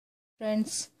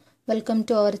Friends, welcome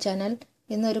to our channel.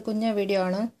 ഇന്നൊരു കുഞ്ഞ video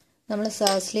ആണ്. നമ്മൾ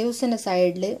സ്ലീവ്സിന്റെ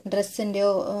സൈഡിൽ ഡ്രസ്സിന്റെയോ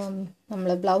നമ്മൾ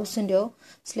ബ്ലൗസിന്റെയോ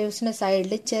സ്ലീവ്സിന്റെ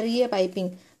സൈഡിൽ ചെറിയ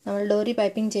പൈപ്പിംഗ് നമ്മൾ ഡോറി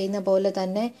പൈപ്പിംഗ് ചെയ്യുന്ന പോലെ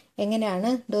തന്നെ എങ്ങനെയാണ്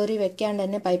ഡോറി വെക്കാണ്ട്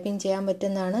തന്നെ പൈപ്പിംഗ് ചെയ്യാൻ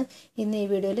പറ്റുന്നതാണ് ഇന്ന് ഈ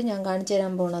വീഡിയോയിൽ ഞാൻ കാണിച്ചു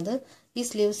തരാൻ പോകുന്നത്. ഈ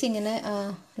സ്ലീവ്സ് ഇങ്ങനെ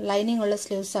ലൈനിങ് ഉള്ള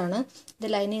സ്ലീവ്സ് ആണ്. ഇത്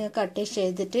ലൈനിങ് ഒക്കെ അറ്റാച്ച്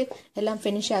ചെയ്തിട്ട് എല്ലാം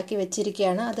ഫിനിഷ് ആക്കി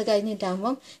വെച്ചിരിക്കുകയാണ്. അത്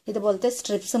കഴിഞ്ഞിട്ടാകുമ്പോൾ ഇതുപോലത്തെ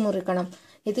സ്ട്രിപ്സ് മുറിക്കണം.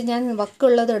 ഇത് ഞാൻ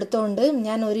വക്കുള്ളത് എടുത്തുകൊണ്ട്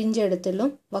ഞാൻ 1 ഇഞ്ച് എടുത്തുള്ളൂ.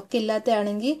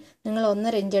 വക്കില്ലാത്തയാണെങ്കിൽ നിങ്ങൾ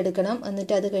 1.5 ഇഞ്ച് എടുക്കണം.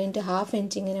 എന്നിട്ട് അത് കഴിഞ്ഞിട്ട് 1/2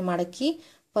 ഇഞ്ച് ഇങ്ങനെ മടക്കി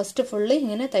ഫസ്റ്റ് ഫുള്ള്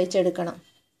ഇങ്ങനെ തയ്ച്ചെടുക്കണം.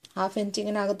 1/2 ഇഞ്ച്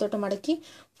ഇങ്ങനെ അകത്തോട്ട് മടക്കി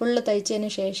ഫുള്ള് തയ്ച്ചതിന്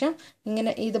ശേഷം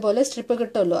ഇങ്ങനെ ഇതുപോലെ സ്ട്രിപ്പ്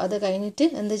കിട്ടുമല്ലോ. അത് കഴിഞ്ഞിട്ട്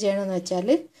എന്ത് ചെയ്യണമെന്ന് വെച്ചാൽ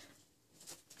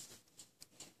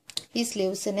ഈ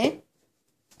സ്ലീവ്സിനെ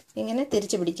ഇങ്ങനെ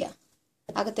തിരിച്ചു പിടിക്കുക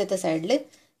അകത്തത്തെ സൈഡിൽ.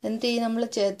 എന്നിട്ട് ഈ നമ്മൾ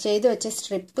ചെയ്ത് വെച്ച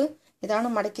സ്ട്രിപ്പ് ഇതാണ്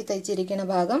മടക്കി തയ്ച്ചിരിക്കുന്ന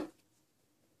ഭാഗം.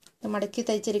 മടക്കി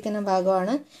തയ്ച്ചിരിക്കുന്ന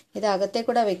ഭാഗമാണ്. ഇത് അകത്തെ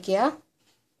കൂടെ വെക്കുക.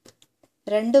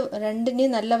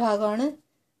 രണ്ടിൻ്റെയും നല്ല ഭാഗമാണ്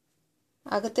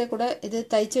അകത്തെ കൂടെ ഇത്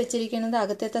തയ്ച്ച് വെച്ചിരിക്കുന്നത്.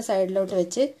 അകത്തെ സൈഡിലോട്ട്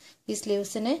വെച്ച് ഈ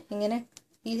സ്ലീവ്സിനെ ഇങ്ങനെ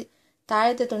ഈ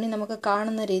താഴത്തെ തുണി നമുക്ക്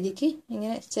കാണുന്ന രീതിക്ക്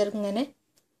ഇങ്ങനെ ചെറുങ്ങനെ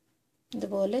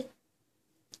ഇതുപോലെ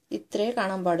ഇത്രേ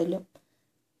കാണാൻ പാടുള്ളൂ.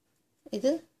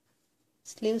 ഇത്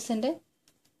സ്ലീവ്സിൻ്റെ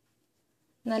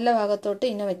നല്ല ഭാഗത്തോട്ട്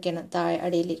ഇങ്ങനെ വെക്കണം. താഴെ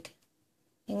അടിയിലേക്ക്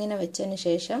ഇങ്ങനെ വെച്ചതിന്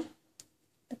ശേഷം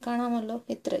കാണാമല്ലോ,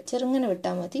 ഇത്ര ചെറുങ്ങനെ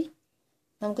വിട്ടാൽ മതി.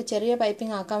 നമുക്ക് ചെറിയ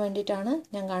പൈപ്പിംഗ് ആക്കാൻ വേണ്ടിയിട്ടാണ്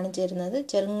ഞാൻ കാണിച്ചു തരുന്നത്.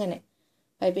 ചെറുങ്ങനെ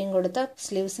പൈപ്പിംഗ് കൊടുത്താൽ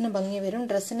സ്ലീവ്സിന് ഭംഗി വരും.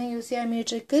 ഡ്രസ്സിന് യൂസ് ചെയ്യാൻ ഈ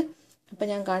ട്രിക്ക് അപ്പം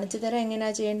ഞാൻ കാണിച്ചു തരാം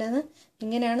എങ്ങനെയാണ് ചെയ്യേണ്ടതെന്ന്.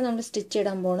 ഇങ്ങനെയാണ് നമ്മൾ സ്റ്റിച്ച്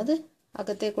ഇടാൻ പോണത്.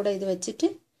 അകത്തെ കൂടെ ഇത് വെച്ചിട്ട്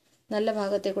നല്ല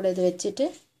ഭാഗത്തെ കൂടെ ഇത് വെച്ചിട്ട്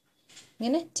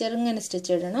ഇങ്ങനെ ചെറുങ്ങനെ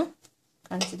സ്റ്റിച്ച് ഇടണം.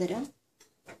 കാണിച്ചു തരാം.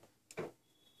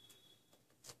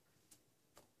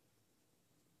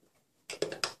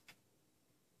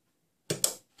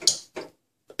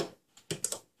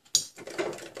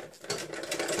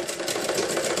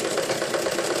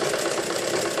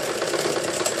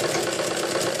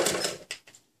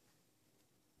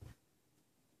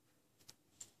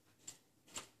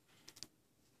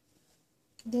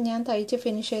 ഇത് ഞാൻ തയ്ച്ച്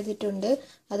ഫിനിഷ് ചെയ്തിട്ടുണ്ട്.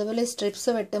 അതുപോലെ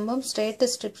സ്ട്രിപ്സ് വെട്ടുമ്പം സ്ട്രേറ്റ്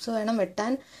സ്ട്രിപ്സ് വേണം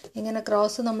വെട്ടാൻ. ഇങ്ങനെ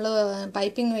ക്രോസ് നമ്മൾ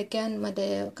പൈപ്പിംഗ് വെക്കാൻ മറ്റേ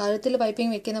കഴുത്തിൽ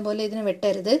പൈപ്പിംഗ് വെക്കുന്ന പോലെ ഇതിന്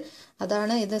വെട്ടരുത്.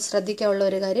 അതാണ് ഇത് ശ്രദ്ധിക്കാനുള്ള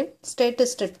ഒരു കാര്യം. സ്ട്രേറ്റ്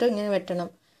സ്ട്രിപ്പ് ഇങ്ങനെ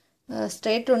വെട്ടണം.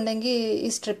 സ്ട്രേറ്റ് ഉണ്ടെങ്കിൽ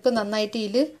ഈ സ്ട്രിപ്പ് നന്നായിട്ട്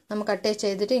ഇതിൽ നമുക്ക് അറ്റാച്ച്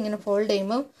ചെയ്തിട്ട് ഇങ്ങനെ ഫോൾഡ്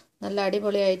ചെയ്യുമ്പോൾ നല്ല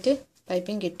അടിപൊളിയായിട്ട്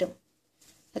പൈപ്പിംഗ് കിട്ടും.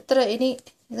 ഇനി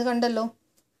ഇത് കണ്ടല്ലോ,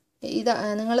 ഇത്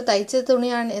നിങ്ങൾ തയ്ച്ച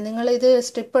തുണിയാണ്. നിങ്ങൾ ഇത്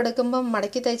സ്ട്രിപ്പ് എടുക്കുമ്പം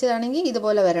മടക്കി തയ്ച്ചതാണെങ്കിൽ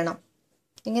ഇതുപോലെ വരണം.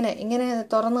 ഇങ്ങനെ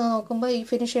തുറന്ന് നോക്കുമ്പോൾ ഈ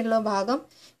ഫിനിഷിലുള്ള ഭാഗം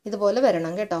ഇതുപോലെ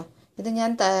വരണം കേട്ടോ. ഇത്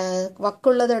ഞാൻ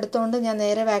വക്കുള്ളത് എടുത്തുകൊണ്ട് ഞാൻ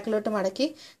നേരെ ബാക്കിലോട്ട് മടക്കി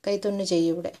കൈത്തുന്നു ചെയ്യും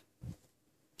ഇവിടെ.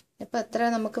 ഇപ്പം എത്ര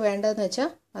നമുക്ക് വേണ്ടതെന്ന് വെച്ചാൽ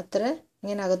അത്ര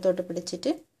ഇങ്ങനെ അകത്തോട്ട്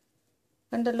പിടിച്ചിട്ട്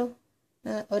കണ്ടല്ലോ,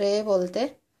 ഒരേപോലത്തെ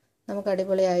നമുക്ക്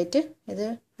അടിപൊളിയായിട്ട് ഇത്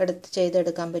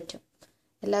ചെയ്തെടുക്കാൻ പറ്റും.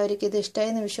 എല്ലാവർക്കും ഇത്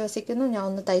ഇഷ്ടമായെന്ന് വിശ്വസിക്കുന്നു. ഞാൻ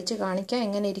ഒന്ന് തയ്ച്ച് കാണിക്കാം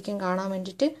എങ്ങനെ ഇരിക്കും കാണാൻ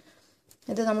വേണ്ടിയിട്ട്.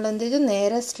 ഇത് നമ്മൾ എന്ത് ചെയ്തു,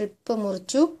 നേരെ സ്ട്രിപ്പ്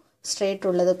മുറിച്ചു. സ്ട്രേറ്റ്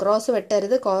ഉള്ളത് ക്രോസ്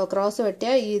വെട്ടരുത്. ക്രോസ്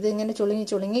വെട്ടിയാൽ ഇതിങ്ങനെ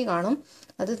ചുളുങ്ങി കാണും.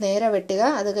 അത് നേരെ വെട്ടുക.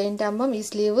 അത് കഴിഞ്ഞിട്ടാകുമ്പം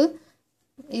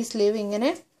ഈ സ്ലീവ് ഇങ്ങനെ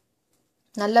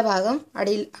നല്ല ഭാഗം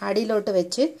അടിയിലോട്ട്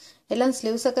വെച്ച് എല്ലാം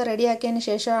സ്ലീവ്സൊക്കെ റെഡിയാക്കിയതിന്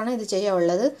ശേഷമാണ് ഇത്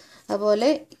ചെയ്യാനുള്ളത്.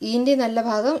 അതുപോലെ ഇതിൻ്റെ നല്ല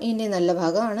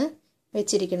ഭാഗമാണ്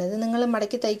വെച്ചിരിക്കുന്നത്. നിങ്ങൾ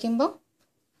മടക്കി തയ്ക്കുമ്പോൾ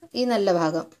ഈ നല്ല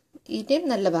ഭാഗം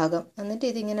ഇതിൻ്റെയും നല്ല ഭാഗം എന്നിട്ട്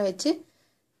ഇതിങ്ങനെ വെച്ച്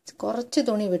കുറച്ച്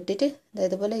തുണി വിട്ടിട്ട്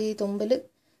ഇതേപോലെ ഈ തുമ്പിൽ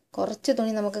കുറച്ച്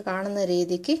തുണി നമുക്ക് കാണുന്ന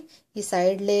രീതിക്ക് ഈ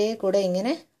സൈഡിലേ കൂടെ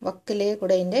ഇങ്ങനെ വക്കിലേ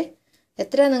കൂടെ ഇതിൻ്റെ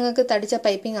എത്ര നിങ്ങൾക്ക് തടിച്ച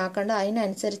പൈപ്പിംഗ് ആക്കേണ്ട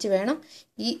അതിനനുസരിച്ച് വേണം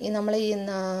നമ്മൾ ഈ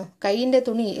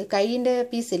കൈയിൻ്റെ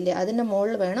പീസില്ലേ അതിൻ്റെ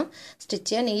മുകളിൽ വേണം സ്റ്റിച്ച്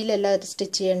ചെയ്യാൻ. ഇതിലല്ല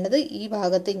സ്റ്റിച്ച് ചെയ്യേണ്ടത്. ഈ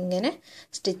ഭാഗത്ത് ഇങ്ങനെ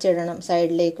സ്റ്റിച്ച് ഇടണം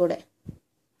സൈഡിലേക്കൂടെ.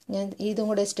 ഞാൻ ഇതും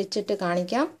കൂടെ സ്റ്റിച്ചിട്ട്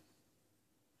കാണിക്കാം.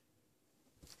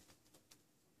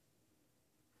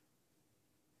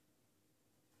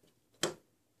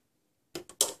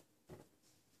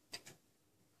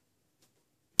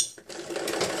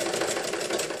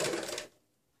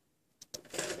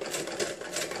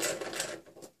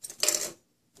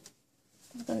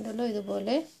 കണ്ടല്ലോ,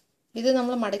 ഇതുപോലെ ഇത്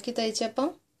നമ്മൾ മടക്കി തയ്ച്ചപ്പം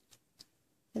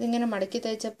ഇതിങ്ങനെ മടക്കി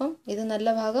തയ്ച്ചപ്പം ഇത് നല്ല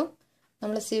ഭാഗം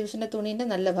നമ്മൾ സ്ലീവ്സിൻ്റെ തുണീൻ്റെ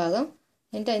നല്ല ഭാഗം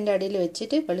എന്നിട്ട് അതിൻ്റെ അടിയിൽ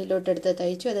വെച്ചിട്ട് വെളിയിലോട്ട് എടുത്ത്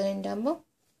തയ്ച്ചു. അത് കഴിഞ്ഞിട്ടാകുമ്പോൾ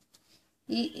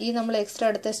ഈ നമ്മൾ എക്സ്ട്രാ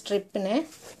എടുത്ത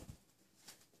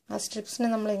സ്ട്രിപ്സിനെ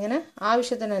നമ്മളിങ്ങനെ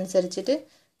ആവശ്യത്തിനനുസരിച്ചിട്ട്,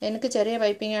 എനിക്ക് ചെറിയ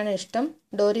പൈപ്പിംഗ് ആണ് ഇഷ്ടം.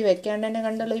 ഡോറി വെക്കാണ്ട് തന്നെ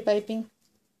കണ്ടല്ലോ ഈ പൈപ്പിംഗ്.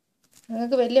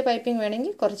 നിങ്ങൾക്ക് വലിയ പൈപ്പിംഗ്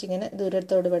വേണമെങ്കിൽ കുറച്ചിങ്ങനെ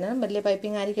ദൂരത്തോട് വേണം. വലിയ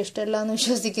പൈപ്പിംഗ് ആയിരിക്കും ഇഷ്ടമല്ല എന്ന്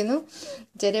വിശ്വസിക്കുന്നു.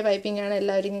 ചെറിയ പൈപ്പിംഗ് ആണ്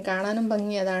എല്ലാവരും കാണാനും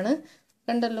ഭംഗി. അതാണ്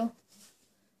കണ്ടല്ലോ.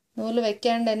 നൂല്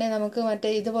വെക്കാണ്ട് തന്നെ നമുക്ക് മറ്റേ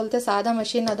ഇതുപോലത്തെ സാധാ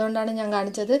മെഷീൻ, അതുകൊണ്ടാണ് ഞാൻ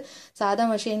കാണിച്ചത്. സാധാ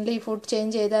മെഷീനിൽ ഈ ഫുഡ്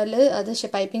ചേഞ്ച് ചെയ്താൽ അത്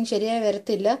പൈപ്പിംഗ് ശരിയായി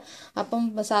വരത്തില്ല. അപ്പം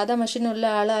സാധാ മെഷീനുള്ള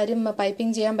ആരും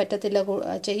പൈപ്പിംഗ് ചെയ്യാൻ പറ്റത്തില്ല,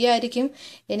 ചെയ്യായിരിക്കും.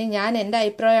 ഇനി ഞാൻ എൻ്റെ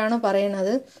അഭിപ്രായമാണ്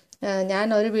പറയണത്. ഞാൻ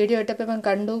ഒരു വീഡിയോ ഇട്ടപ്പോൾ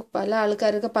കണ്ടു പല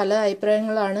ആൾക്കാർക്ക് പല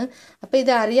അഭിപ്രായങ്ങളാണ്. അപ്പോൾ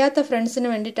ഇത് അറിയാത്ത ഫ്രണ്ട്സിന്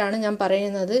വേണ്ടിയിട്ടാണ് ഞാൻ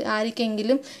പറയുന്നത്.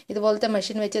 ആർക്കെങ്കിലും ഇതുപോലത്തെ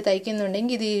മെഷീൻ വെച്ച്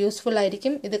തയ്ക്കുന്നുണ്ടെങ്കിൽ ഇത് യൂസ്ഫുൾ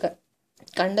ആയിരിക്കും. ഇത്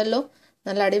കണ്ടല്ലോ,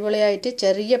 നല്ല അടിപൊളിയായിട്ട്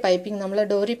ചെറിയ പൈപ്പിംഗ്, നമ്മൾ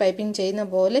ഡോറി പൈപ്പിംഗ് ചെയ്യുന്ന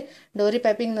പോലെ. ഡോറി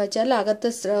പൈപ്പിംഗ് എന്ന് വെച്ചാൽ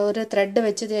അകത്ത് ഒരു ത്രെഡ്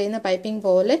വെച്ച് ചെയ്യുന്ന പൈപ്പിംഗ്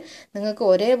പോലെ നിങ്ങൾക്ക്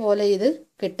ഒരേപോലെ ഇത്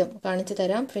കിട്ടും. കാണിച്ചു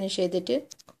തരാം ഫിനിഷ് ചെയ്തിട്ട്.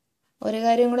 ഒരു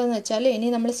കാര്യം കൂടെ എന്ന് വെച്ചാൽ, ഇനി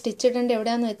നമ്മൾ സ്റ്റിച്ച് ഇടേണ്ട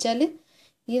എവിടെയാണെന്ന് വെച്ചാൽ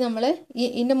നമ്മളെ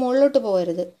ഇതിൻ്റെ മുകളിലോട്ട്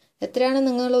പോകരുത്. എത്രയാണ്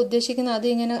നിങ്ങൾ ഉദ്ദേശിക്കുന്നത് അത്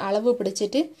ഇങ്ങനെ അളവ്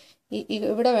പിടിച്ചിട്ട്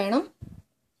ഇവിടെ വേണം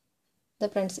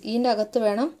ഫ്രണ്ട്സ്, ഇതിൻ്റെ അകത്ത്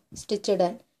വേണം സ്റ്റിച്ച്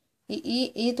ഇടാൻ.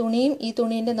 ഈ തുണിയും ഈ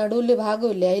തുണീൻ്റെ നടുവിൽ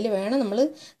ഭാഗമില്ലേ, അതിൽ വേണം നമ്മൾ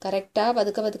കറക്റ്റാ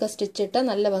പതുക്കെ സ്റ്റിച്ച് ഇട്ടാൽ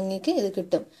നല്ല ഭംഗിക്ക് ഇത്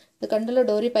കിട്ടും. ഇത് കണ്ടല്ലോ,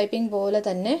 ഡോറി പൈപ്പിംഗ് പോലെ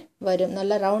തന്നെ വരും.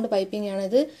 നല്ല റൗണ്ട് പൈപ്പിംഗ് ആണ്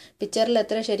ഇത്. പിക്ചറിൽ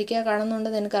എത്ര ശരിക്കാ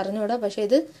കാണുന്നുണ്ടെന്ന് എനിക്ക് അറിഞ്ഞുകൂടാ, പക്ഷേ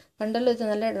ഇത് കണ്ടല്ലോ, ഇത്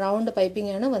നല്ല റൗണ്ട്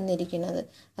പൈപ്പിംഗ് ആണ് വന്നിരിക്കുന്നത്.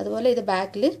 അതുപോലെ ഇത്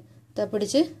ബാക്കിൽ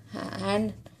പിടിച്ച്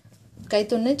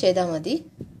കൈത്തുണ്ണ് ചെയ്താൽ മതി.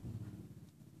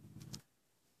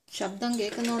 ശബ്ദം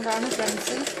കേൾക്കുന്നതുകൊണ്ടാണ്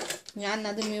ഫ്രണ്ട്സ് ഞാൻ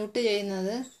അത് മ്യൂട്ട്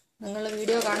ചെയ്യുന്നത്. നിങ്ങൾ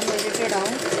വീഡിയോ കാണുമ്പോൾ ഇറിറ്റേഡ്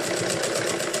ആവും.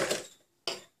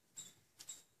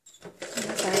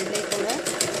 സൈഡിലേക്കൂടെ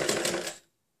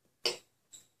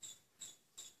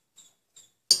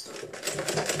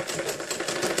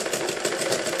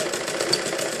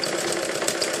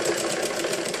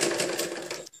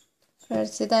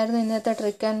ഫ്രണ്ട്സ്, ഇതായിരുന്നു ഇന്നത്തെ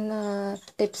ട്രിക്ക് ആൻഡ്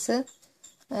ടിപ്സ്.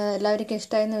 എല്ലാവർക്കും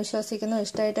ഇഷ്ടമായെന്ന് വിശ്വസിക്കുന്നു.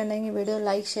 ഇഷ്ടമായിട്ടുണ്ടെങ്കിൽ വീഡിയോ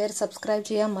ലൈക്ക്, ഷെയർ, സബ്സ്ക്രൈബ്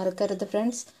ചെയ്യാൻ മറക്കരുത്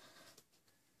ഫ്രണ്ട്സ്.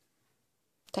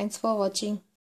 Thanks for watching.